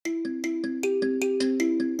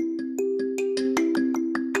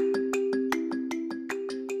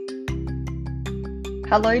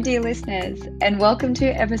Hello, dear listeners, and welcome to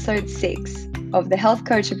episode 6 of the Health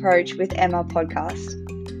Coach Approach with Emma podcast.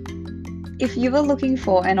 If you are looking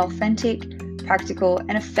for an authentic, practical,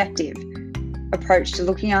 and effective approach to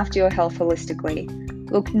looking after your health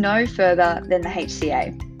holistically, look no further than the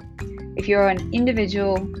HCA. If you're an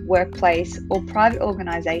individual, workplace, or private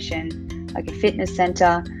organisation like a fitness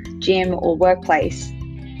centre, gym, or workplace,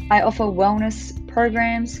 I offer wellness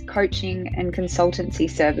programs, coaching, and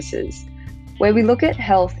consultancy services where we look at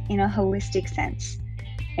health in a holistic sense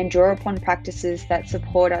and draw upon practices that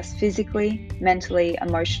support us physically, mentally,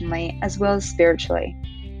 emotionally, as well as spiritually.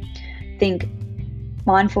 Think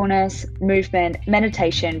mindfulness, movement,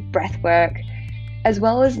 meditation, breath work, as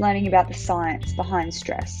well as learning about the science behind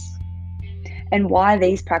stress and why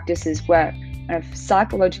these practices work on a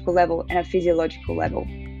psychological level and a physiological level.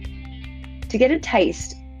 To get a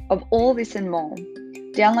taste of all this and more,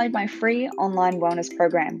 download my free online wellness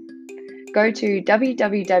program. Go to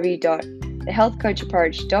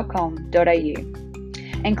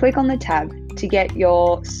www.thehealthcoachapproach.com.au and click on the tab to get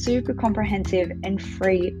your super comprehensive and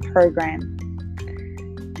free program.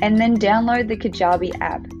 And then download the Kajabi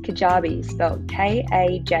app, Kajabi spelled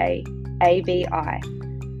Kajabi.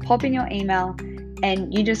 Pop in your email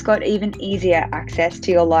and you just got even easier access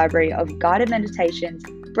to your library of guided meditations,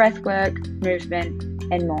 breathwork, movement,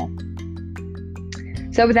 and more.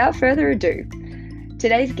 So without further ado,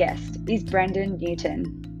 today's guest is Brenden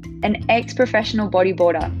Newton, an ex-professional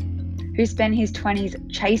bodyboarder who spent his 20s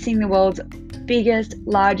chasing the world's biggest,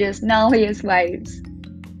 largest, gnarliest waves,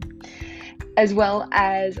 as well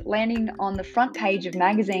as landing on the front page of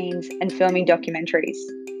magazines and filming documentaries.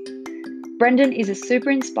 Brenden is a super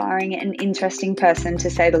inspiring and interesting person, to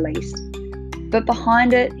say the least. But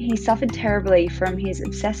behind it, he suffered terribly from his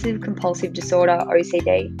obsessive compulsive disorder,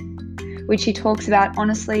 OCD, which he talks about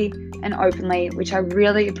honestly and openly, which I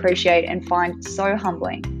really appreciate and find so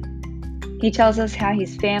humbling. He tells us how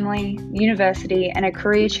his family, university, and a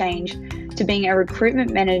career change to being a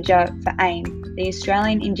recruitment manager for AIM, the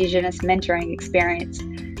Australian Indigenous Mentoring Experience,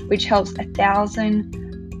 which helps over 1,000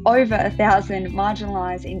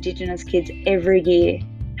 marginalised Indigenous kids every year,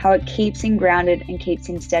 how it keeps him grounded and keeps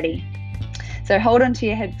him steady. So hold on to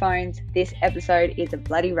your headphones. This episode is a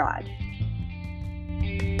bloody ride.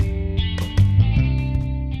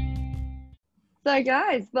 So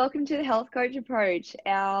guys, welcome to the Health Coach Approach.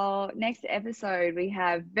 Our next episode, we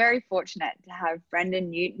have very fortunate to have Brenden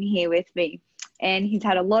Newton here with me, and he's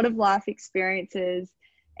had a lot of life experiences,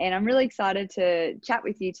 and I'm really excited to chat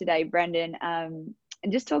with you today, Brenden, and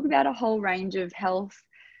just talk about a whole range of health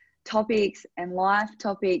topics and life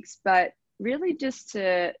topics, but really just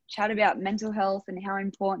to chat about mental health and how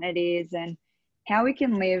important it is and how we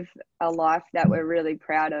can live a life that we're really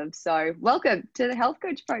proud of. So welcome to the Health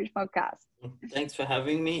Coach Approach podcast. Thanks for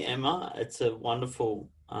having me, Emma. It's a wonderful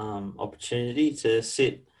opportunity to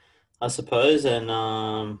sit, I suppose,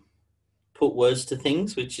 and put words to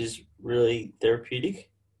things, which is really therapeutic.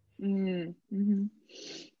 Mm-hmm.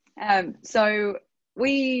 So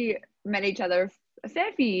we met each other a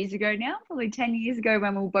fair few years ago now, probably 10 years ago,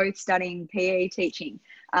 when we were both studying PE teaching.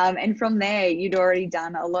 And from there, you'd already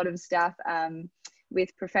done a lot of stuff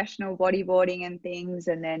with professional bodyboarding and things,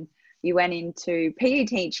 and then you went into PE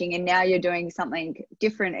teaching, and now you're doing something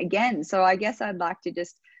different again. So I guess I'd like to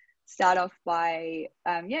just start off by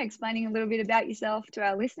explaining a little bit about yourself to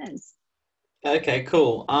our listeners. Okay,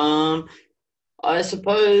 cool. I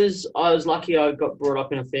suppose I was lucky. I got brought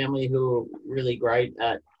up in a family who were really great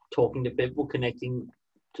at talking to people, connecting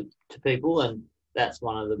to people, and that's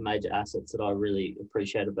one of the major assets that I really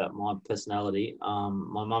appreciate about my personality.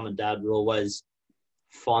 My mum and dad would always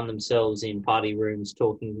find themselves in party rooms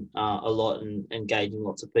talking a lot and engaging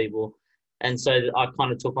lots of people, and so I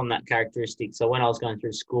kind of took on that characteristic. So when I was going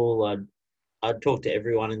through school, I'd talk to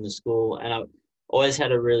everyone in the school, and I always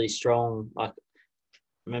had a really strong, like,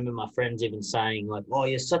 I remember my friends even saying, like, "Oh,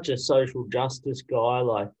 you're such a social justice guy,"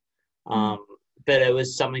 but it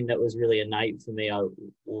was something that was really innate for me. I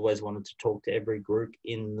always wanted to talk to every group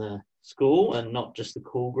in the school and not just the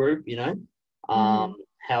cool group,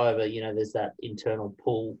 However, there's that internal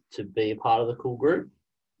pull to be a part of the cool group,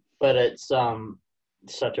 but it's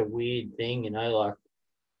such a weird thing, and I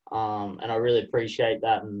really appreciate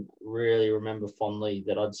that, and really remember fondly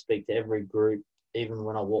that I'd speak to every group, even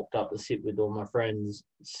when I walked up to sit with all my friends,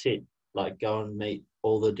 go and meet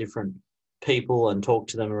all the different people and talk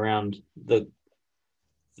to them around the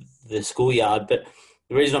schoolyard. But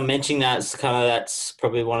the reason I'm mentioning that is that's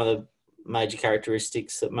probably one of the major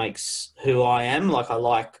characteristics that makes who I am. Like, I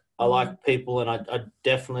like people, and I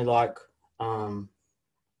definitely like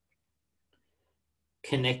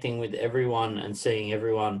connecting with everyone and seeing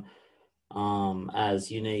everyone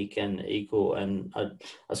as unique and equal. And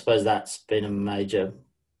I suppose that's been a major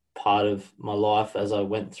part of my life as I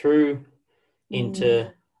went through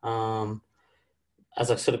into, as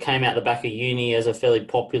I sort of came out the back of uni as a fairly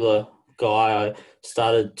popular guy, I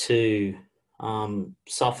started to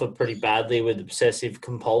suffer pretty badly with obsessive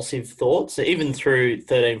compulsive thoughts, even through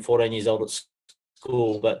 13, 14 years old at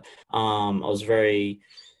school. But I was very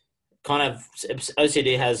kind of,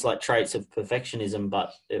 OCD has like traits of perfectionism,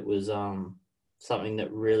 but it was something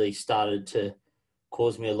that really started to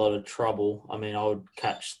cause me a lot of trouble. I mean, I would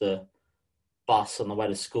catch the bus on the way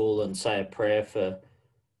to school and say a prayer for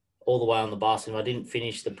all the way on the bus. And if I didn't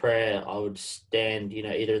finish the prayer, I would stand,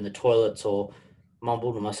 either in the toilets or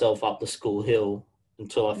mumble to myself up the school hill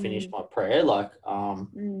until I finished my prayer.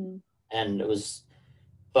 And it was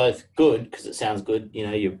both good because it sounds good,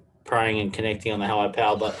 you're praying and connecting on the higher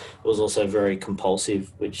power, but it was also very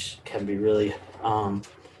compulsive, which can be really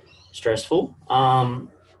stressful.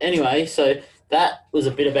 Anyway, so that was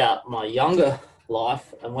a bit about my younger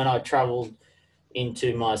life. And when I traveled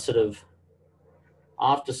into my sort of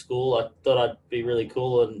after school, I thought I'd be really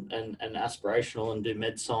cool and aspirational and do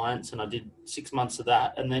med science. And I did 6 months of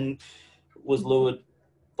that and then was lured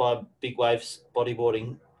by big waves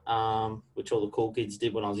bodyboarding, which all the cool kids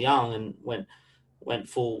did when I was young, and went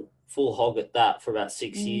full hog at that for about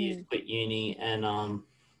 6 years, quit uni. And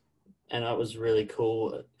that was really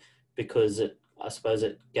cool because I suppose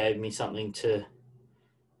it gave me something to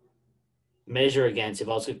measure against. If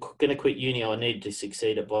I was going to quit uni, I needed to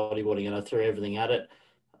succeed at bodyboarding, and I threw everything at it,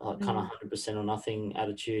 kind of 100% or nothing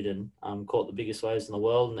attitude, and caught the biggest waves in the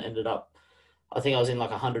world, and ended up, I think I was in like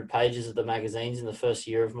 100 pages of the magazines in the first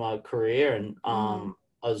year of my career, and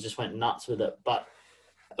I just went nuts with it. But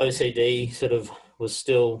OCD sort of was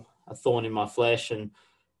still a thorn in my flesh, and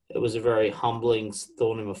it was a very humbling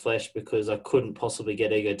thorn in my flesh because I couldn't possibly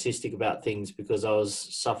get egotistic about things because I was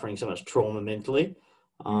suffering so much trauma mentally.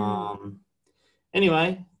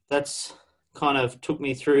 Anyway, that's kind of took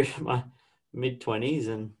me through my mid-20s,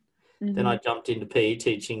 and then I jumped into PE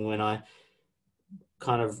teaching when I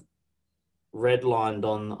kind of redlined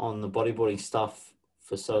on the bodyboarding stuff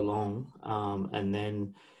for so long, and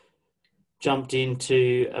then jumped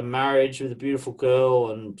into a marriage with a beautiful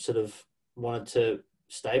girl and sort of wanted to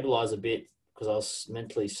stabilize a bit because I was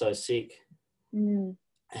mentally so sick, and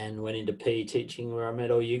went into PE teaching where I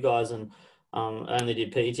met all you guys. And I only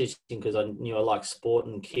did PE teaching because I knew I liked sport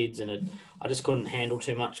and kids, and I just couldn't handle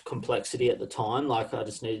too much complexity at the time. Like I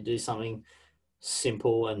just needed to do something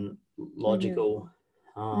simple and logical,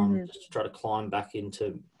 just to try to climb back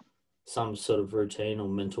into some sort of routine or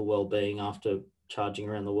mental well-being after charging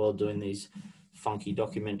around the world doing these funky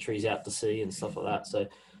documentaries out to sea and stuff like that. So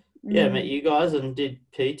yeah, I met you guys and did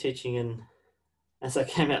PE teaching, and as I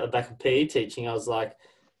came out the back of PE teaching, I was like,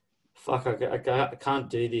 fuck, I can't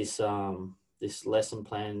do this this lesson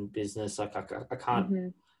plan business. Like I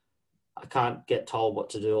can't get told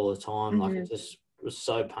what to do all the time. Like it just was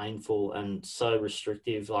so painful and so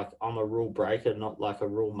restrictive. Like I'm a rule breaker, not like a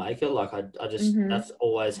rule maker. Like I just that's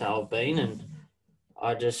always how I've been, and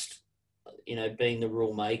I just, being the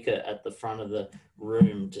rule maker at the front of the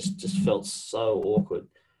room just felt so awkward.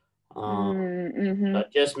 I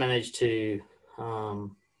just managed to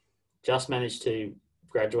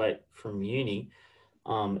graduate from uni,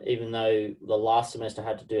 even though the last semester I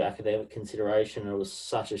had to do academic consideration. It was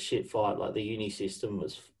such a shit fight. Like the uni system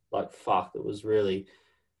was like fuck. It was really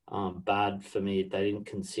bad for me. They didn't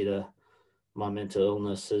consider my mental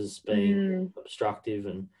illness as being obstructive.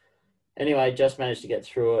 And anyway, just managed to get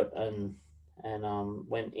through it, and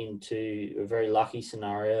went into a very lucky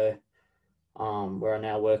scenario where I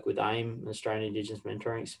now work with AIM, Australian Indigenous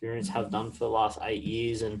Mentoring Experience, have done for the last 8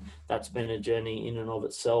 years, and that's been a journey in and of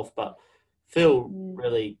itself. But feel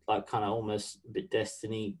really like kind of almost a bit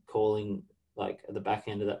destiny calling, like at the back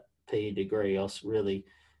end of that PE degree. I was really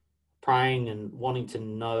praying and wanting to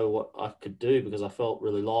know what I could do because I felt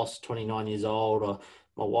really lost, 29 years old.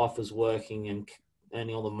 My wife was working and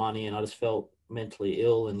earning all the money, and I just felt mentally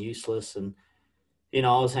ill and useless. And I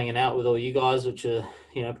was hanging out with all you guys, which are,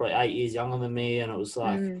 probably 8 years younger than me. And it was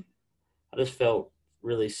like, I just felt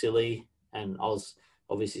really silly, and I was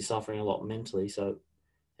obviously suffering a lot mentally. So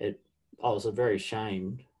I was very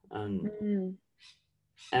ashamed. And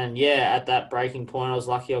yeah, at that breaking point, I was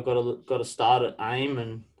lucky. I got to start at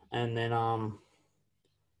AIM, and then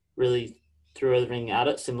really threw everything at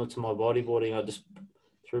it, similar to my bodyboarding. I just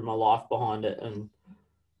threw my life behind it, and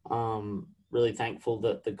really thankful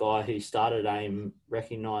that the guy who started AIM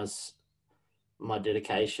recognised my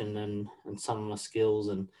dedication and some of my skills,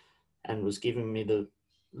 and was giving me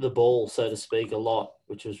the ball, so to speak, a lot,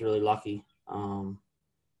 which was really lucky.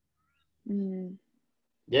 Mm.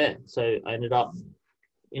 Yeah, so I ended up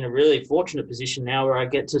in a really fortunate position now where I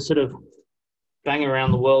get to sort of bang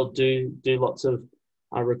around the world, do lots of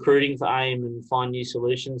recruiting for AIM and find new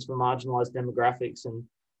solutions for marginalised demographics, and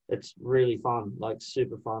it's really fun, like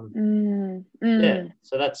super fun. Mm. Yeah, Mm.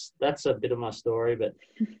 so that's a bit of my story, but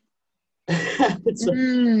it's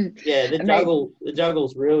Mm. yeah, the Ama-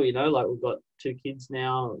 juggle's real, you know. Like we've got 2 kids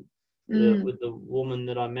now mm. with the woman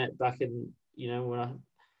that I met back in, when I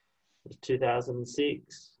was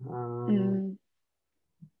 2006. Mm.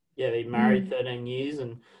 Yeah, they married Mm. 13 years,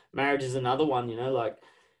 and marriage is another one, like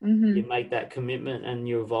you Mm-hmm. make that commitment and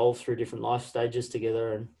you evolve through different life stages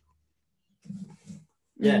together, and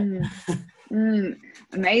yeah. Mm. Mm.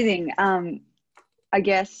 Amazing. I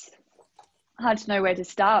guess hard to know where to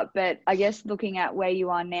start, but I guess looking at where you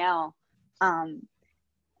are now, um,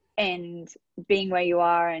 and being where you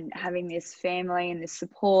are and having this family and this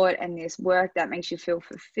support and this work that makes you feel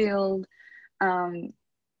fulfilled. Um,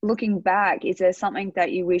 Looking back, is there something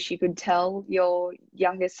that you wish you could tell your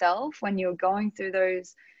younger self when you were going through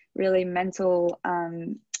those really mental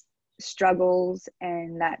struggles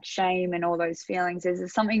and that shame and all those feelings? Is there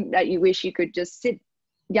something that you wish you could just sit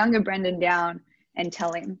younger Brenden down and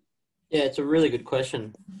tell him? Yeah, it's a really good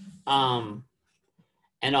question. And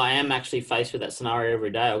I am actually faced with that scenario every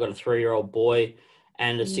day. I've got a 3-year-old boy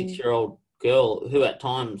and a Mm. 6-year-old girl who at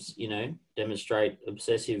times, demonstrate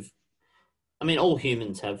obsessive. I mean, all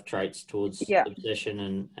humans have traits towards Yeah.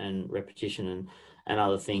 obsession and repetition and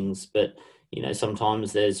other things, but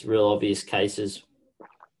sometimes there's real obvious cases.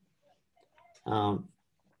 For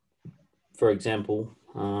example,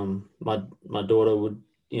 my daughter would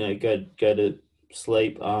go to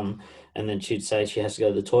sleep, and then she'd say she has to go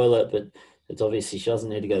to the toilet, but it's obviously she doesn't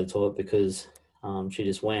need to go to the toilet because she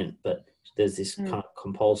just went. But there's this Mm. kind of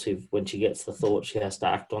compulsive, when she gets the thought, she has to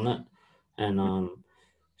act on it, and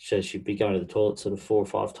so she'd be going to the toilet sort of 4 or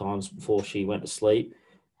 5 times before she went to sleep,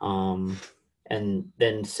 and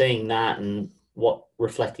then seeing that and what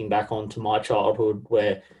reflecting back onto my childhood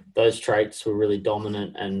where those traits were really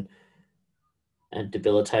dominant and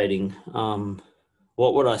debilitating.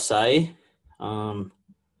 What would I say?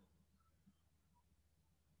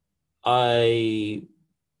 I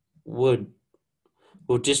would,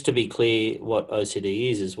 well, just to be clear, what OCD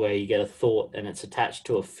is where you get a thought and it's attached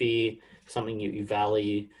to a fear, something you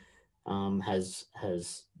value, has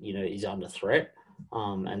is under threat,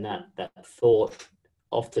 and that thought,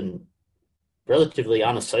 often relatively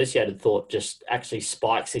unassociated thought, just actually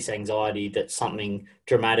spikes this anxiety that something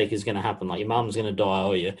dramatic is going to happen, like your mum's going to die,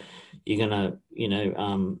 or you're going to,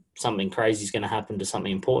 something crazy is going to happen to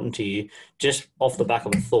something important to you, just off the back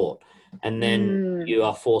of a thought. And then Mm. you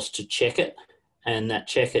are forced to check it, and that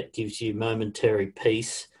check it gives you momentary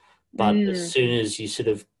peace. But as Mm. soon as you sort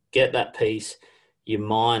of get that peace, your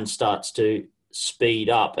mind starts to speed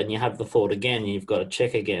up and you have the thought again and you've got to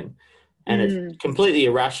check again. And it's Mm. completely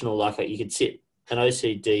irrational. Like you could sit, an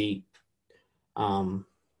OCD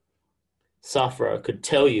sufferer could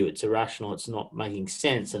tell you it's irrational, it's not making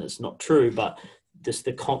sense, and it's not true, but just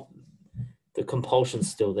the compulsion's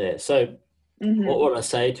still there. So what Mm-hmm. would I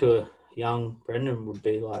say to a young Brenden would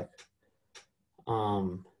be like,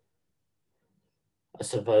 I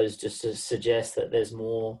suppose just to suggest that there's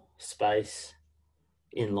more space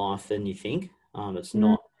in life than you think. It's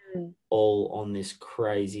not Mm. all on this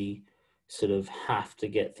crazy sort of have to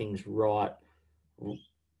get things right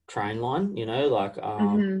train line, like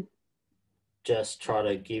Mm-hmm. just try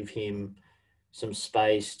to give him some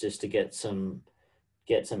space just to get some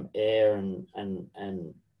air and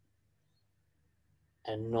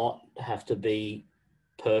not have to be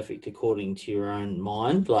perfect according to your own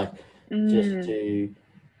mind, like just Mm. to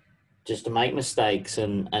just to make mistakes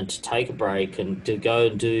and to take a break and to go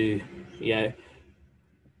and do you know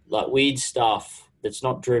like weird stuff that's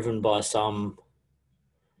not driven by some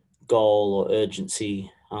goal or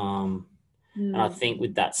urgency. And I Mm. think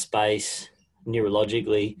with that space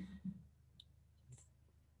neurologically,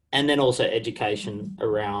 and then also education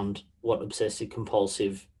around what obsessive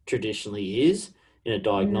compulsive traditionally is in a Mm.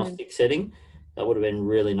 diagnostic setting, that would have been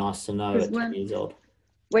really nice to know Because at 10 years old.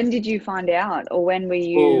 when did you find out, or when were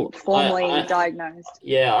you Well, formally diagnosed?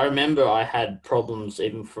 yeah, I remember I had problems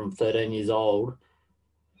even from 13 years old,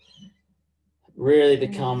 really Mm.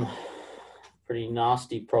 become pretty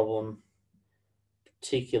nasty problem,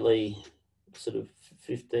 particularly sort of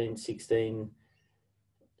 15, 16,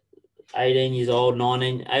 18 years old,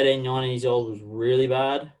 19, 18, 19 years old was really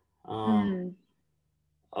bad. Um, Mm.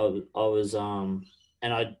 I was, and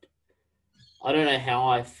I don't know how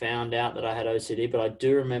I found out that I had OCD, but I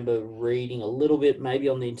do remember reading a little bit, maybe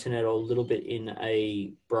on the internet or a little bit in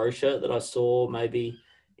a brochure that I saw maybe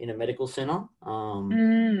in a medical center,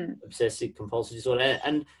 Mm. obsessive compulsive disorder.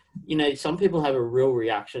 And, you know, some people have a real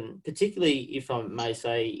reaction, particularly if I may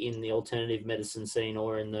say in the alternative medicine scene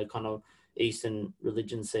or in the kind of Eastern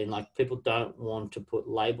religion scene, like people don't want to put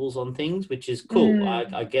labels on things, which is cool.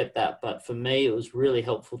 Mm. I get that. But for me, it was really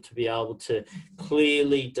helpful to be able to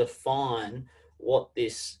clearly define what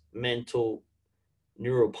this mental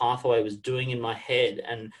neural pathway was doing in my head,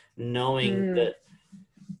 and knowing Mm. that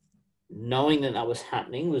that was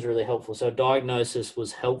happening was really helpful. So diagnosis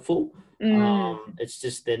was helpful. Mm. It's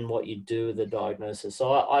just then what you do with the diagnosis.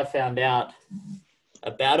 So I found out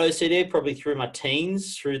about OCD probably through my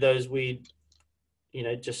teens, through those weird, you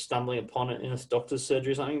know, just stumbling upon it in a doctor's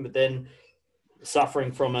surgery or something. But then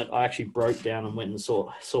suffering from it, I actually broke down and went and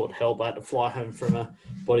sought help. I had to fly home from a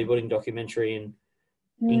bodybuilding documentary in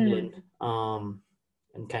Mm. England,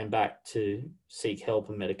 and came back to seek help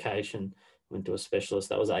and medication. Went to a specialist.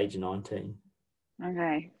 That was age 19.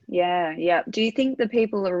 Okay. Yeah. Yeah. Do you think the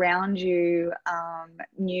people around you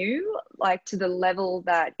knew, like, to the level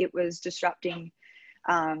that it was disrupting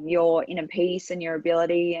your inner peace and your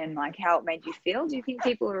ability and like how it made you feel? Do you think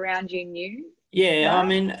people around you knew Yeah, I that?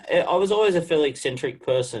 mean, I was always a fairly eccentric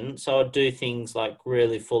person, so I'd do things like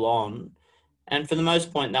really full on. And for the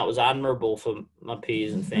most part, that was admirable for my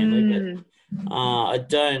peers and family. But Mm. I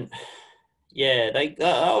don't, yeah, they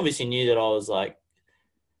obviously knew that I was like,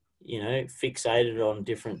 you know, fixated on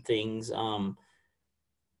different things. But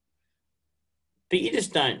you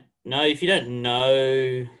just don't know. If you don't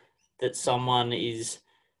know that someone is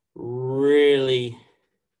really,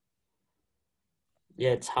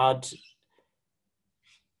 yeah, it's hard to,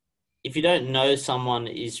 if you don't know someone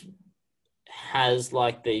has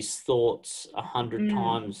like these thoughts 100 Mm.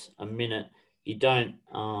 times a minute, you don't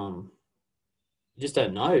you just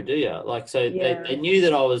don't know, do you? Like, so they Yeah. knew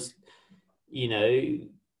that I was, you know,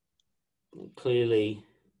 clearly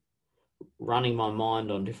running my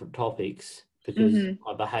mind on different topics because Mm-hmm.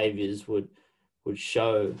 my behaviors would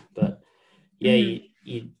show. But yeah, Mm.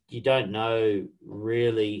 you don't know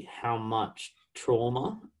really how much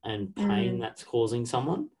trauma and pain Mm. that's causing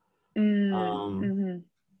someone. Mm. um Mm-hmm.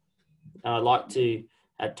 And I like to,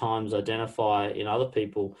 at times, identify in other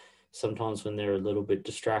people, sometimes when they're a little bit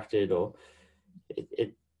distracted, or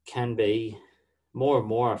it can be more and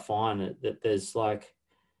more. I find that there's like,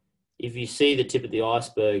 if you see the tip of the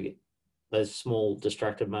iceberg, those small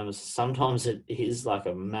distracted moments, sometimes it is like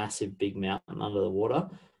a massive big mountain under the water,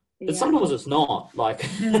 but Yeah. sometimes it's not. Like,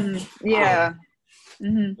 Mm. um, Yeah.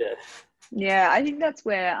 Mm-hmm. yeah, Yeah. I think that's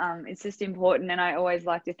where it's just important. And I always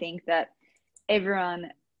like to think that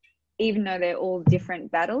everyone, even though they're all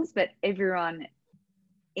different battles, but everyone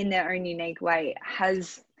in their own unique way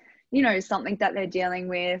has, you know, something that they're dealing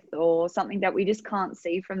with or something that we just can't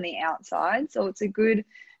see from the outside. So it's a good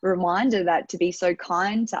reminder that to be so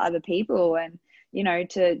kind to other people and, you know,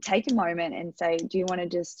 to take a moment and say, do you want to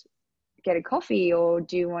just get a coffee, or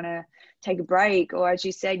do you want to take a break? Or as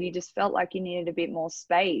you said, you just felt like you needed a bit more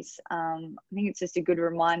space. I think it's just a good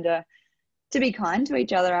reminder to be kind to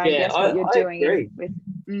each other. I yeah, guess what you're I doing in agree. with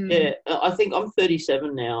Yeah, I think I'm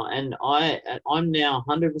 37 now, and I'm now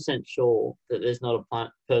 100% sure that there's not a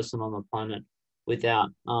person on the planet without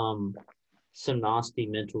some nasty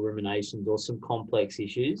mental ruminations or some complex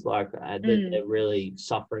issues like that mm, they're really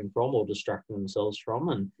suffering from or distracting themselves from.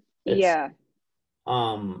 And it's yeah.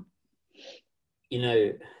 um you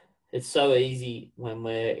know, it's so easy when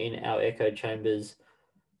we're in our echo chambers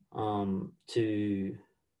to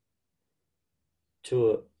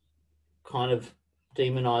kind of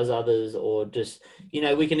demonize others, or just, you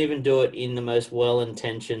know, we can even do it in the most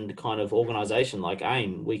well-intentioned kind of organization like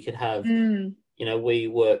AIM. We could have, Mm, you know, we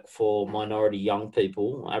work for minority young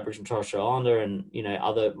people, Aboriginal and Torres Strait Islander, and, you know,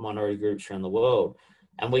 other minority groups around the world.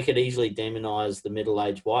 And we could easily demonize the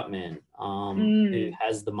middle-aged white man who mm,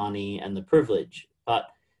 has the money and the privilege. But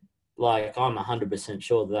like, I'm 100%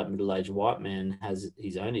 sure that middle-aged white man has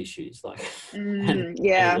his own issues, like, and his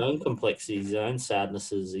yeah. own complexities, his own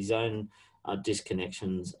sadnesses, his own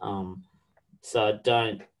disconnections. So I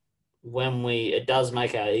don't. It does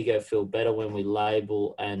make our ego feel better when we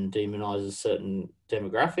label and demonize a certain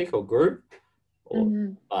demographic or group,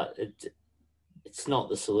 Mm, but it's not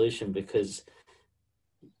the solution, because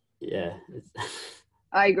yeah,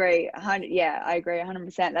 I agree. Yeah, I agree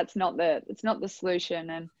 100%. It's not the solution.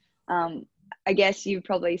 And I guess you've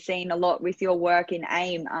probably seen a lot with your work in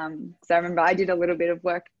AIM. So I remember I did a little bit of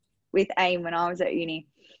work with AIM when I was at uni,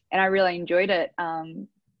 and I really enjoyed it.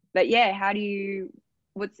 But yeah,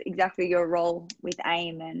 what's exactly your role with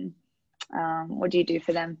AIM, and what do you do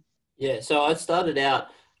for them? yeah. So I started out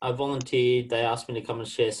I volunteered. They asked me to come and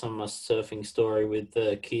share some of my surfing story with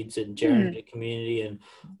the kids in Hmm. Jerringer community and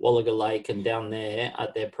Wallaga Lake and down there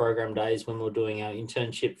at their program days when we were doing our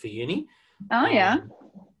internship for uni. Oh, yeah. Um,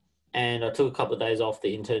 and I took a couple of days off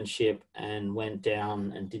the internship and went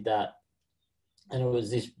down and did that. And it was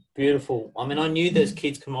this beautiful. I mean, I knew those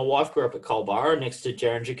kids because my wife grew up at Culburra next to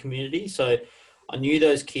Jerringer community, so I knew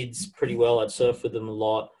those kids pretty well. I'd surfed with them a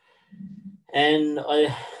lot, and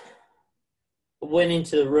I went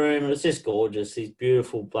into the room. It was just gorgeous. These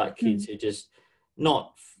beautiful black Hmm. kids who just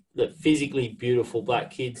not the physically beautiful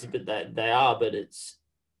black kids, but they are. But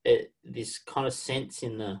this kind of sense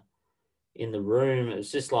in the room. It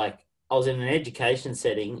was just like I was in an education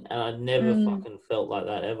setting, and I never Mm. fucking felt like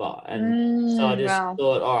that ever. And so I Mm. just Wow.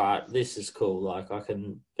 thought, all right, this is cool. Like I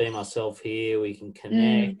can be myself here. We can Mm.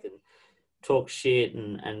 connect and talk shit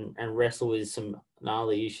and wrestle with some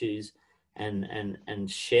gnarly issues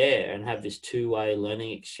and share and have this two-way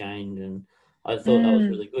learning exchange. And I thought that was Mm.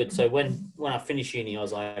 really good. So when I finished uni, I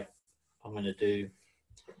was like, I'm gonna do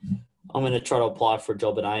I'm going to try to apply for a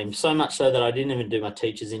job at AIM. So much so that I didn't even do my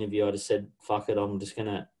teacher's interview. I just said, fuck it, I'm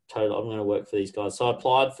going to work for these guys. So I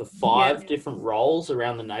applied for Yeah. 5 different roles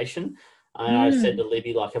around the nation. And I said Mm. to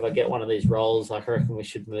Libby, like, if I get one of these roles, like, I reckon we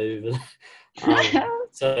should move.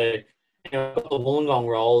 So the Wollongong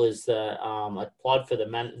role is I applied for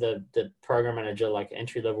the program manager, like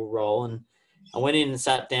entry level role. And I went in and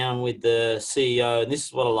sat down with the CEO. And this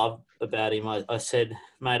is what I love about him. I said,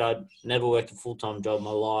 mate, I'd never worked a full-time job in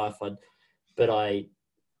my life.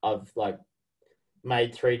 I've like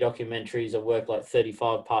made 3 documentaries. I've worked like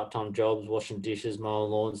 35 part-time jobs, washing dishes,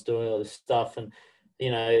 mowing lawns, doing all this stuff. And,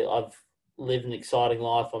 I've lived an exciting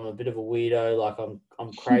life. I'm a bit of a weirdo. Like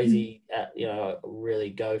I'm crazy at, I really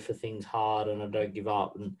go for things hard and I don't give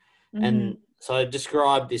up. And Mm. so I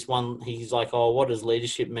described this one. He's like, oh, what does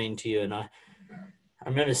leadership mean to you? And I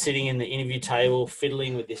remember sitting in the interview table,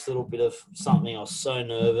 fiddling with this little bit of something. I was so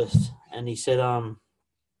nervous. And he said,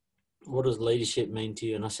 what does leadership mean to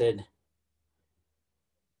you? And I said,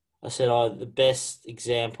 oh, the best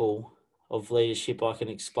example of leadership I can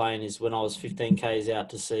explain is when I was 15 Ks out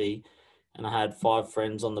to sea and I had 5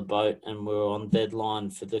 friends on the boat and we were on deadline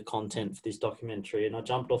for the content for this documentary. And I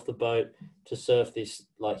jumped off the boat to surf this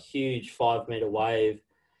like huge 5 meter wave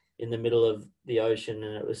in the middle of the ocean.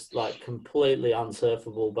 And it was like completely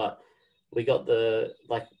unsurfable, but we got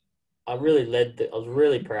I was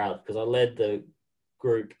really proud because I led the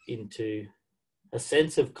group into a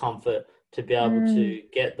sense of comfort to be able Mm. to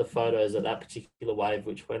get the photos of that particular wave,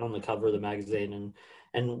 which went on the cover of the magazine,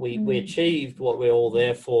 and we Mm. achieved what we're all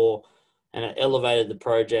there for, and it elevated the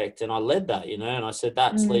project, and I led that, and I said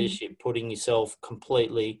that's Mm. leadership, putting yourself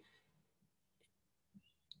completely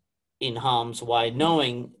in harm's way,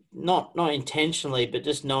 knowing not intentionally, but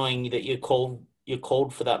just knowing that you're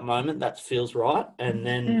called for that moment that feels right,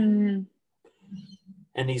 Mm.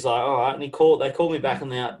 and he's like, all right, and they called me back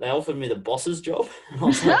and they offered me the boss's job, and I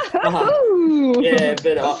was like, fuck. Yeah,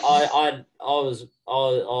 but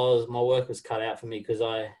my work was cut out for me because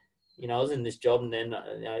I was in this job, and then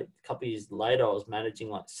a couple of years later I was managing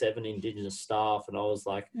like 7 Indigenous staff, and I was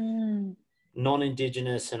like Mm.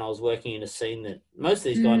 non-Indigenous, and I was working in a scene that most of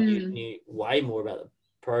these guys Mm. knew way more about the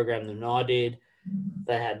program than I did.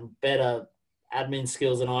 They had better admin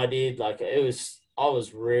skills than I did. Like I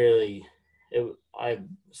was really, I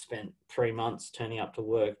spent 3 months turning up to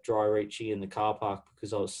work, dry reaching in the car park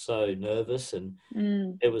because I was so nervous, and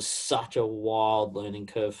Mm. it was such a wild learning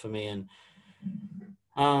curve for me. And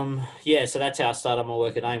yeah, so that's how I started my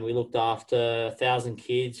work at AIM. We looked after 1,000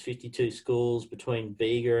 kids, 52 schools between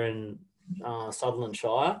Bega and Sutherland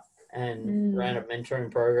Shire, and ran Mm. a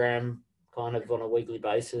mentoring program kind of on a weekly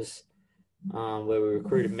basis, where we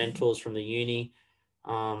recruited mentors from the uni,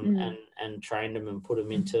 Mm. and trained them and put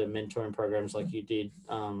them into mentoring programs like you did,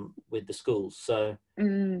 with the schools. So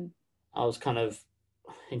Mm. I was kind of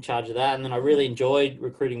in charge of that, and then I really enjoyed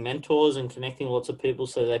recruiting mentors and connecting lots of people.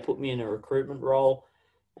 So they put me in a recruitment role,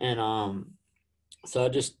 and so I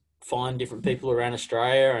just find different people around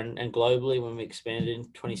Australia and globally when we expanded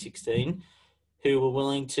in 2016 who were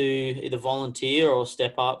willing to either volunteer or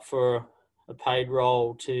step up for a paid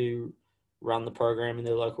role to run the program in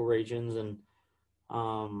their local regions, and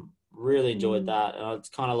really enjoyed Mm. that. And it's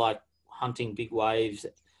kind of like hunting big waves.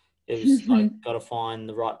 It was like got to find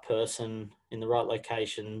the right person in the right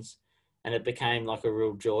locations, and it became like a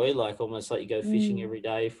real joy, like almost like you go fishing Mm. every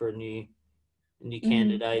day for a new Mm.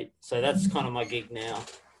 candidate. So that's kind of my gig now.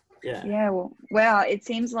 Yeah. Yeah, well, wow, it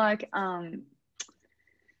seems like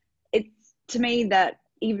it's to me that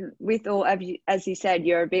even with all as you said,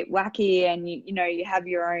 you're a bit wacky and you have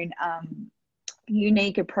your own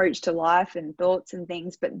unique approach to life and thoughts and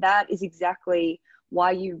things, but that is exactly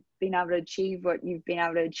why you've been able to achieve what you've been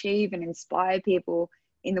able to achieve and inspire people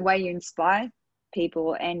in the way you inspire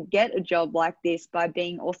people, and get a job like this by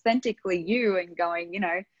being authentically you and going,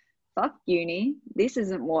 fuck uni, this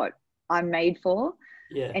isn't what I'm made for.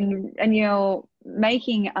 Yeah. And you're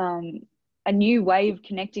making a new way of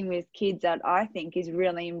connecting with kids that I think is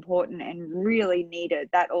really important and really needed,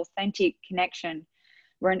 that authentic connection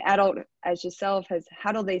where an adult as yourself has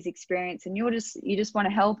had all these experiences and you just want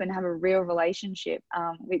to help and have a real relationship,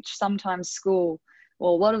 which sometimes school,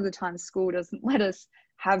 well, a lot of the time school doesn't let us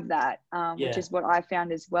have that, which is what I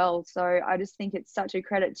found as well. So I just think it's such a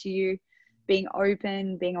credit to you being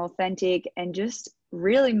open, being authentic, and just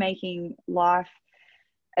really making life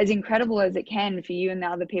as incredible as it can for you and the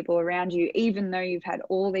other people around you, even though you've had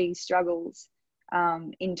all these struggles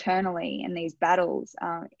internally and these battles.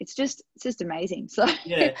 It's just amazing. So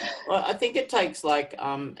yeah, well, I think it takes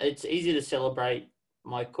it's easy to celebrate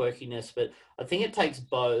my quirkiness, but I think it takes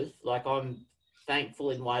both. Like, I'm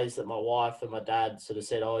thankful in ways that my wife and my dad sort of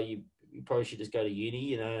said, oh, you probably should just go to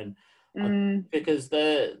uni, and because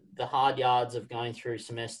the hard yards of going through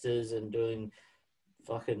semesters and doing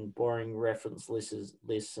fucking boring reference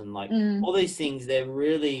lists and all these things, they're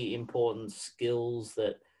really important skills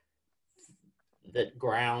that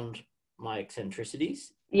ground my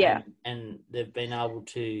eccentricities. And they've been able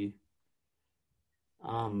to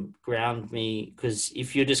ground me, because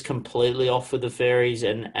if you're just completely off with the fairies,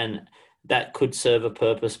 and that could serve a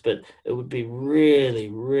purpose, but it would be really,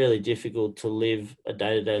 really difficult to live a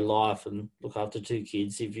day-to-day life and look after two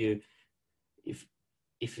kids if you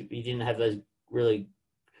didn't have those really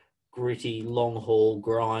gritty, long haul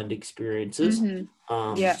grind experiences.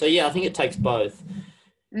 So yeah, I think it takes both.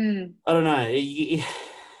 I don't know. You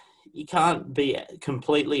can't be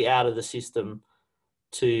completely out of the system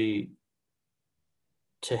to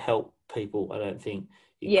help people. I don't think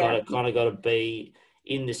you kind of got to be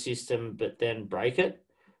in the system, but then break it.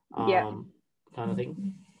 Kind of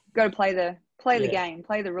thing. Got to play the game,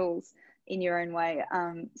 play the rules in your own way.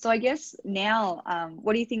 So I guess now,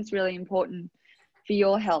 what do you think is really important for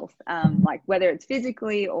your health, like whether it's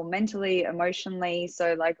physically or mentally, emotionally?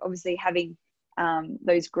 So like obviously having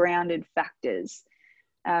those grounded factors.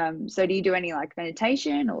 So do you do any like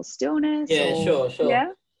meditation or stillness? Yeah, or... sure.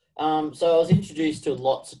 Yeah. So I was introduced to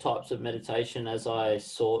lots of types of meditation as I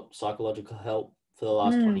sought psychological help for the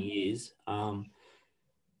last 20 years.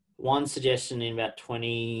 One suggestion in about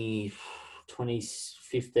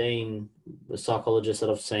 2015, the psychologist that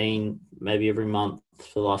I've seen maybe every month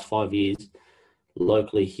for the last 5 years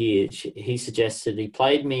locally here, he suggested, he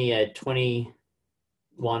played me a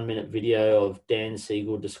 21-minute video of Dan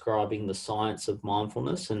Siegel describing the science of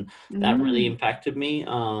mindfulness, and that really impacted me.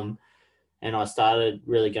 And I started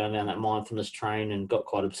really going down that mindfulness train and got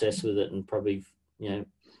quite obsessed with it, and probably,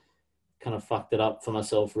 kind of fucked it up for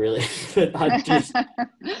myself, really. But I just, at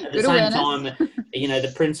the same time,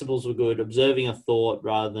 the principles were good. Observing a thought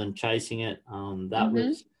rather than chasing it.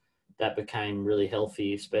 That became really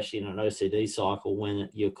healthy, especially in an OCD cycle when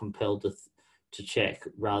you're compelled to check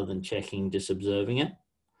rather than checking, just observing it.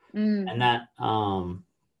 And that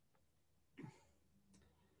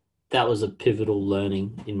was a pivotal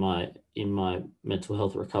learning in my mental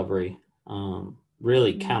health recovery.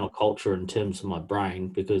 Really counterculture in terms of my brain,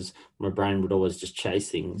 because my brain would always just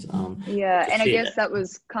chase things. And I guess that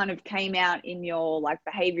was kind of came out in your like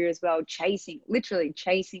behavior as well, literally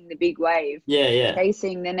chasing the big wave.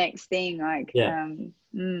 Chasing the next thing, like and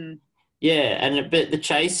but the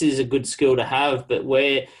chase is a good skill to have, but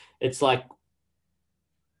where it's like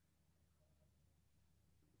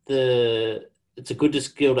it's a good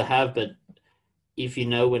skill to have, but if you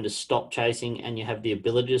know when to stop chasing and you have the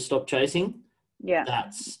ability to stop chasing,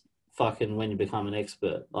 that's fucking when you become an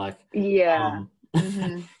expert. Like, you can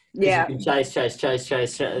chase, and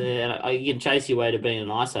you can chase your way to being an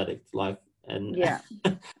ice addict. Like, and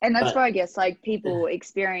and that's why I guess like people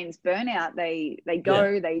experience burnout. They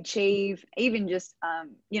go, they achieve, even just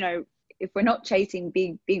if we're not chasing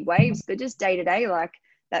big waves, but just day to day, like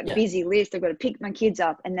that busy list. I've got to pick my kids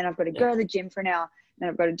up, and then I've got to go to the gym for an hour, and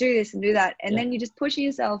I've got to do this and do that, and then you're just pushing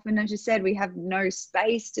yourself. And as you said, we have no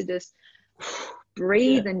space to just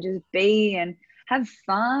breathe and just be and have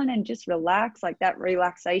fun and just relax. Like that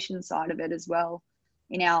relaxation side of it as well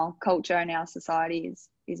in our culture and our society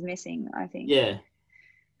is missing, I think.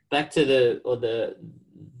 Back to the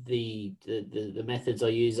methods I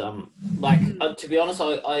use. To be honest,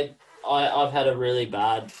 I've had a really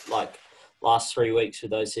bad last 3 weeks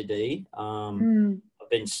with OCD. I've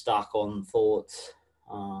been stuck on thoughts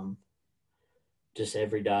just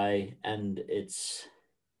every day, and it's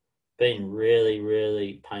been really,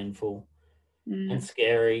 really painful and Mm.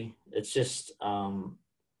 scary. It's just, so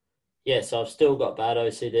I've still got bad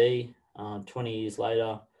OCD. 20 years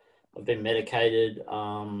later, I've been medicated,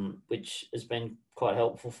 which has been quite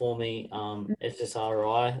helpful for me.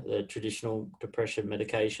 SSRI, the traditional depression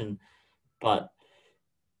medication, but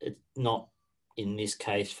it's not in this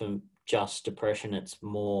case for just depression. It's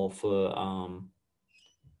more for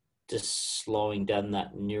just slowing down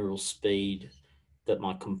that neural speed that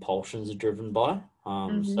my compulsions are driven by.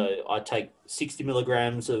 So I take 60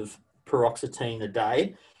 milligrams of paroxetine a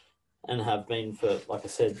day and have been for, like I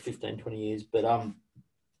said, 15, 20 years. But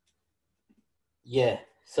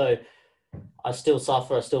so I still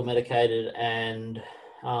suffer, I'm still medicated, and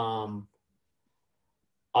I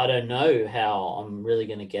don't know how I'm really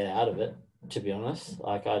going to get out of it, to be honest.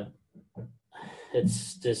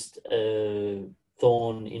 It's just a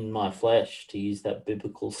thorn in my flesh, to use that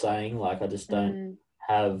biblical saying. Like, I just don't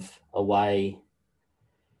have a way.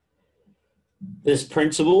 There's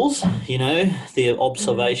principles, the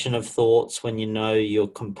observation of thoughts when you're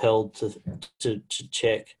compelled to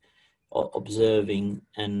check, observing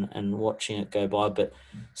and watching it go by. But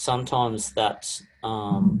sometimes that's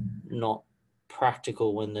not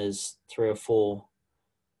practical when there's 3 or 4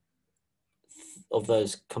 of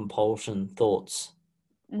those compulsion thoughts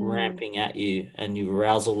ramping at you, and your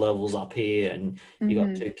arousal levels up here, and you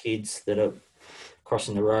got 2 kids that are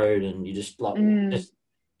crossing the road, and you just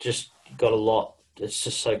just got a lot. It's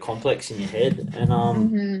just so complex in your head,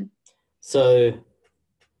 and so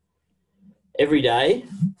every day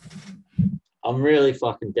I'm really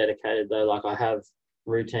fucking dedicated though. Like, I have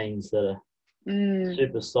routines that are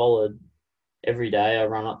super solid. Every day I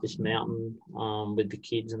run up this mountain with the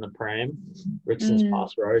kids in the pram. Brixton's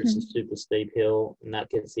Pass Road. It's a super steep hill, and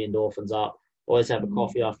that gets the endorphins up. Always have a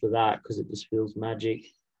coffee after that because it just feels magic.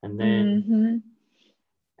 And then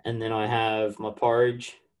I have my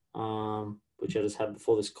porridge, which I just had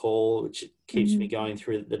before this call, which keeps me going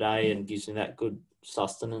through the day and gives me that good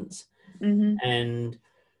sustenance. And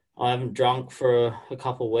I haven't drunk for a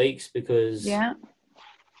couple of weeks because that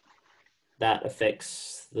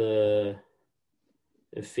affects the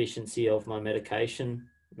efficiency of my medication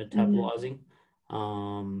metabolizing.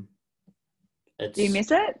 Do you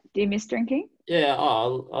miss it? Do you miss drinking? Yeah,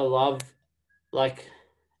 I love, like,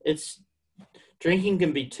 it's, drinking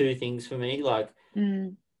can be 2 things for me. Like,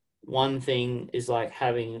 one thing is like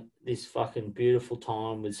having this fucking beautiful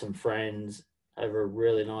time with some friends over a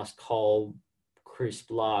really nice cold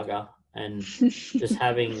crisp lager, and just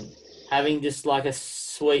having just like a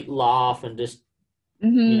sweet laugh, and just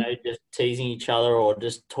just teasing each other, or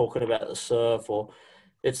just talking about the surf, or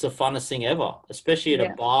it's the funnest thing ever, especially at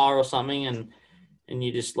a bar or something, and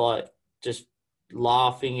you just like just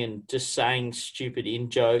laughing and just saying stupid in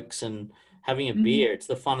jokes and having a beer. It's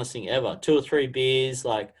the funnest thing ever. 2 or 3 beers,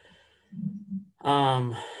 like,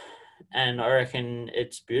 and I reckon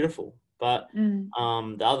it's beautiful. But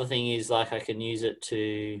the other thing is, like, I can use it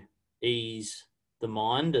to ease the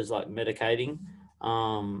mind as like medicating,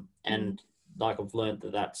 and like I've learned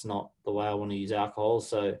that that's not the way I want to use alcohol.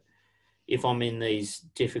 So if I'm in these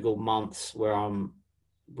difficult months where I'm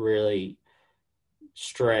really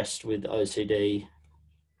stressed with OCD,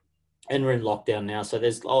 and we're in lockdown now, so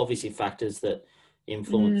there's obviously factors that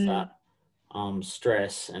influence that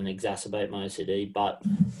stress and exacerbate my OCD. But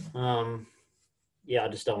I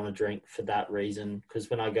just don't want to drink for that reason, because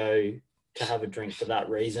when I go to have a drink for that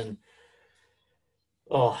reason,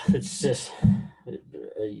 it's just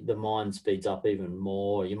the mind speeds up even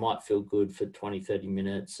more. You might feel good for 20, 30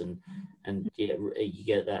 minutes, and you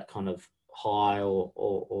get that kind of high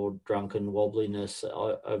or drunken wobbliness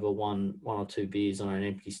over one or 2 beers on an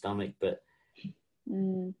empty stomach, but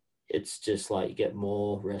it's just like you get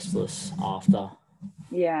more restless after.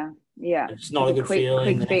 It's not a good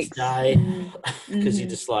feeling the next day, because you're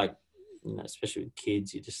just like, especially with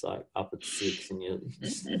kids, you're just like up at 6 and you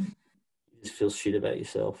just feel shit about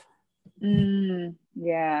yourself.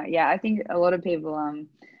 I think a lot of people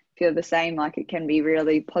feel the same. Like, it can be a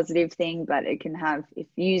really positive thing, but it can have, if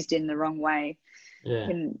used in the wrong way,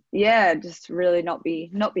 can just really not be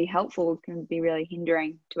helpful. It can be really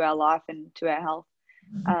hindering to our life and to our health.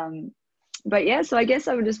 So I guess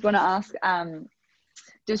I would just want to ask,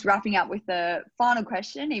 just wrapping up with the final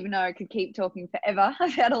question, even though I could keep talking forever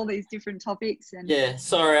about all these different topics. And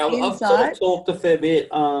sorry, I've sort of talked a fair bit.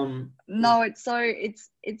 No, it's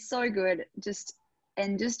so good. Just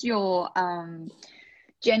your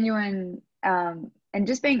genuine and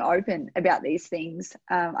just being open about these things,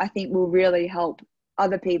 I think will really help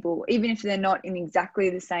other people, even if they're not in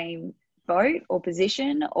exactly the same boat or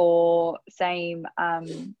position or same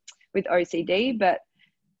with OCD, but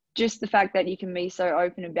just the fact that you can be so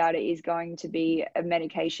open about it is going to be a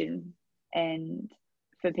medication and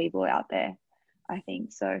for people out there, I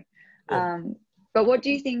think. So, Yeah. but what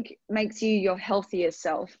do you think makes you your healthiest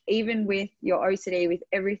self? Even with your OCD, with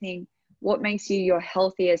everything, what makes you your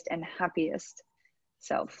healthiest and happiest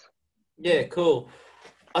self? Yeah, cool.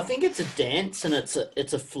 I think it's a dance and it's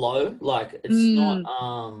a flow. Like it's not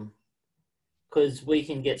Mm, because we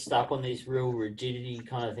can get stuck on these real rigidity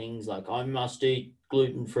kind of things. Like I must eat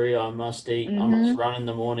gluten free. I must mm-hmm, run in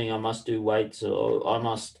the morning. I must do weights, or I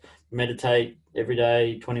must meditate every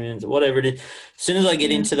day, 20 minutes, or whatever it is. As soon as I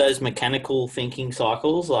get mm, into those mechanical thinking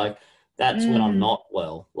cycles, like that's when I'm mm. not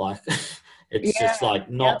well. Like it's Yeah, just like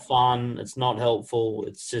yep. not fun. It's not helpful.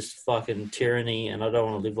 It's just fucking tyranny, and I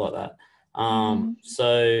don't want to live like that. Mm,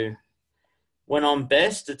 So when I'm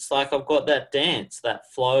best, it's like I've got that dance,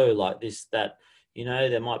 that flow, like this, that,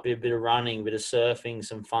 there might be a bit of running, a bit of surfing,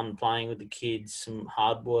 some fun playing with the kids, some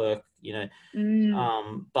hard work.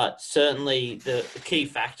 mm, But certainly the key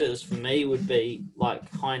factors for me would be like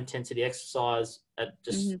high intensity exercise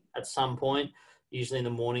mm-hmm, at some point. Usually in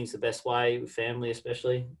the morning's the best way with family,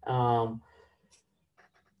 especially.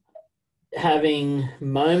 Having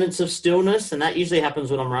moments of stillness, and that usually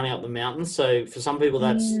happens when I'm running up the mountain. So for some people,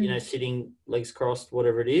 that's mm, sitting legs crossed,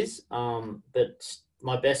 whatever it is. But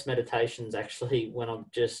my best meditation is actually when I'm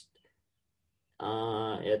just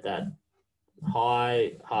at that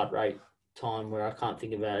high heart rate time where I can't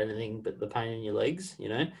think about anything but the pain in your legs.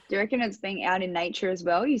 Do you reckon it's being out in nature as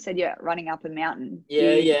well? You said you're running up a mountain. Do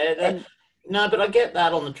Yeah, you, yeah. and No, but I get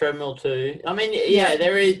that on the treadmill too. I mean, yeah, yeah,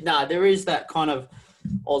 there is that kind of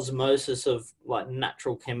osmosis of like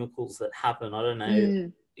natural chemicals that happen. I don't know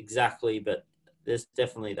mm, exactly, but there's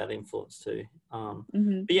definitely that influence too.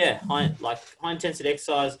 mm-hmm, But yeah, high intensity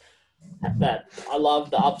exercise. That I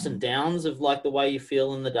love the ups and downs of like the way you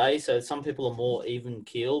feel in the day. So some people are more even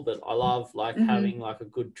keel, but I love like mm-hmm, having like a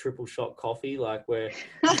good triple shot coffee, like where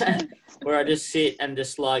where I just sit and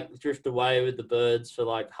just like drift away with the birds for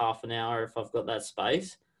like half an hour if I've got that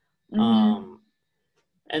space. mm-hmm, Um,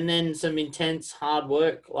 and then some intense hard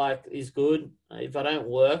work like is good. If I don't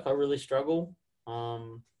work, I really struggle.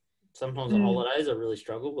 Sometimes on mm, holidays, I really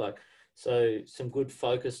struggle. Like so, some good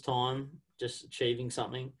focus time, just achieving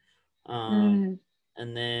something. Um, mm,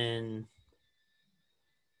 and then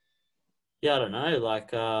yeah, I don't know,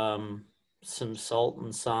 like some salt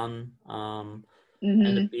and sun,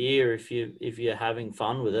 and a mm-hmm, beer if you're having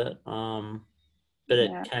fun with it. But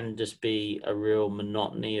it yeah. can just be a real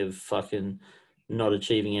monotony of fucking not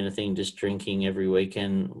achieving anything, just drinking every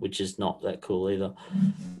weekend, which is not that cool either.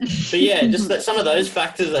 But yeah, just that some of those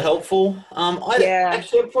factors are helpful. I Yeah.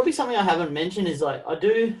 actually probably something I haven't mentioned is like I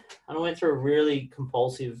do, and I went through a really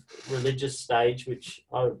compulsive religious stage, which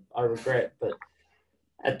I regret, but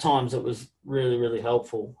at times it was really really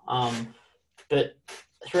helpful. But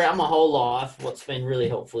throughout my whole life, what's been really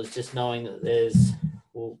helpful is just knowing that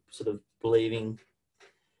sort of believing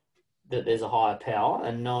that there's a higher power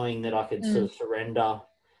and knowing that I could sort Mm, of surrender.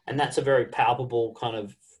 And that's a very palpable kind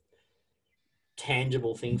of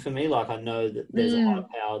tangible thing for me. Like I know that there's a higher mm,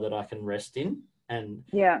 power that I can rest in. And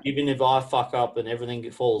yeah. even if I fuck up and everything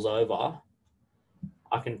falls over,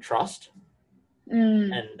 I can trust.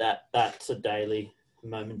 Mm, And that's a daily,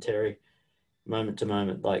 momentary, moment to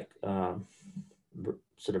moment, like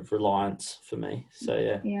sort of reliance for me. So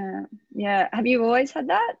yeah. yeah. Yeah. Have you always had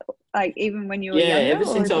that? Like even when you were Yeah, younger, ever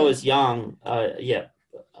or since is I it? was young, yeah,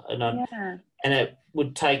 and Yeah. and it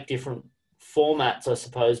would take different formats, I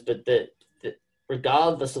suppose, but that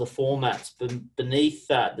regardless of the formats, beneath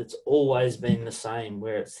that, that's always been the same,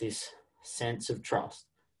 where it's this sense of trust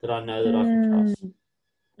that I know that I can Mm, trust,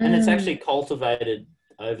 and it's mm, actually cultivated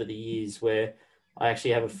over the years, where I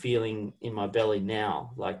actually have a feeling in my belly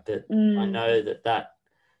now, like that. I mm, know that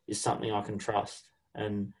is something I can trust,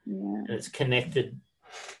 yeah. and it's connected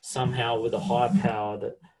somehow with a higher power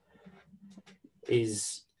that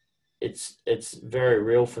is it's very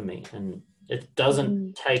real for me, and it doesn't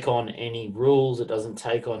Mm, take on any rules, it doesn't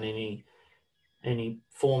take on any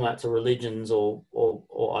formats or religions or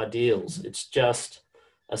ideals. It's just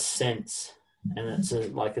a sense, and it's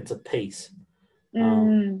a peace.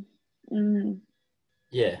 um mm, mm.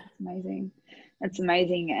 yeah. That's amazing. That's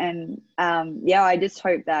amazing. And yeah, I just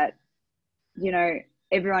hope that, you know,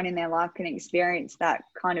 everyone in their life can experience that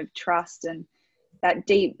kind of trust and that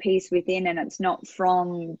deep peace within, and it's not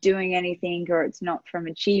from doing anything, or it's not from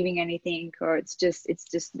achieving anything, or it's just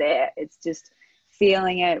there. It's just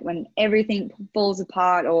feeling it when everything falls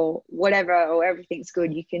apart or whatever, or everything's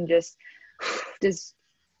good. You can just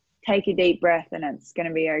take a deep breath and it's going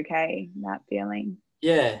to be okay. That feeling.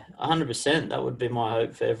 Yeah, 100%. That would be my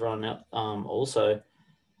hope for everyone also.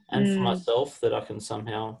 and for myself, that I can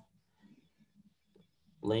somehow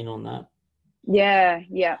lean on that. Yeah.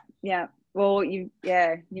 Well, you've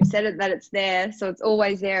said it, that it's there, so it's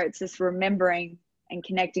always there. It's just remembering and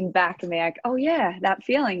connecting back and be like, oh yeah, that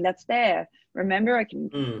feeling, that's there. Remember, I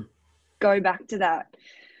can go back to that.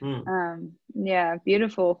 Yeah,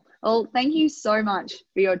 beautiful. Well, thank you so much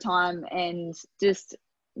for your time and just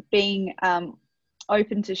being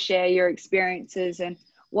open to share your experiences and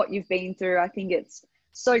what you've been through. I think it's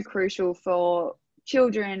so crucial for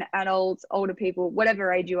children, adults, older people,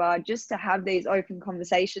 whatever age you are, just to have these open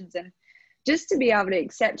conversations and just to be able to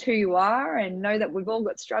accept who you are and know that we've all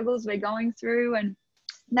got struggles we're going through and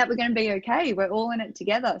that we're going to be okay. We're all in it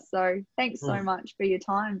together. So thanks so much for your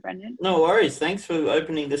time, Brenden. No worries. Thanks for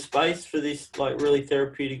opening the space for this really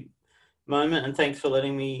therapeutic moment, and thanks for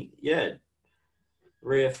letting me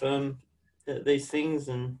reaffirm these things,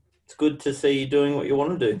 and it's good to see you doing what you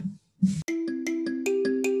want to do.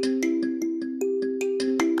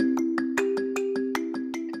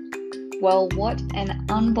 Well, what an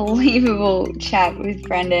unbelievable chat with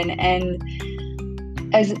Brenden, and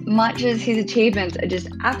as much as his achievements are just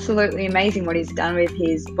absolutely amazing, what he's done with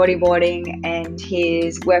his bodyboarding and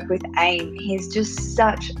his work with AIM, he's just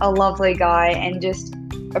such a lovely guy, and just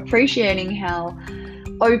appreciating how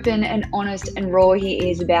open and honest and raw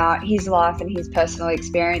he is about his life and his personal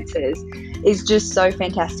experiences is just so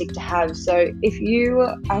fantastic to have. So if you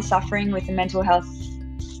are suffering with a mental health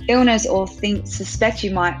illness or suspect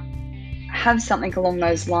you might have something along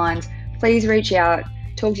those lines, please reach out,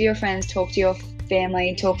 talk to your friends, talk to your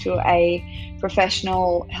family, talk to a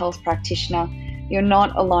professional health practitioner. You're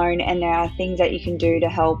not alone, and there are things that you can do to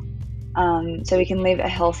help so we can live a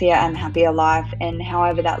healthier and happier life, and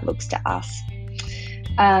however that looks to us.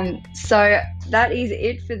 So that is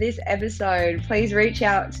it for this episode. Please reach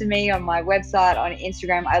out to me on my website, on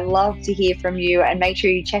Instagram. I love to hear from you, and make sure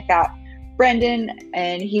you check out Brenden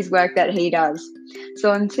and his work that he does.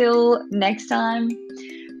 So until next time,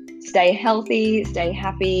 stay healthy, stay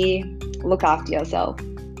happy, look after yourself.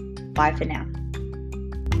 Bye for now.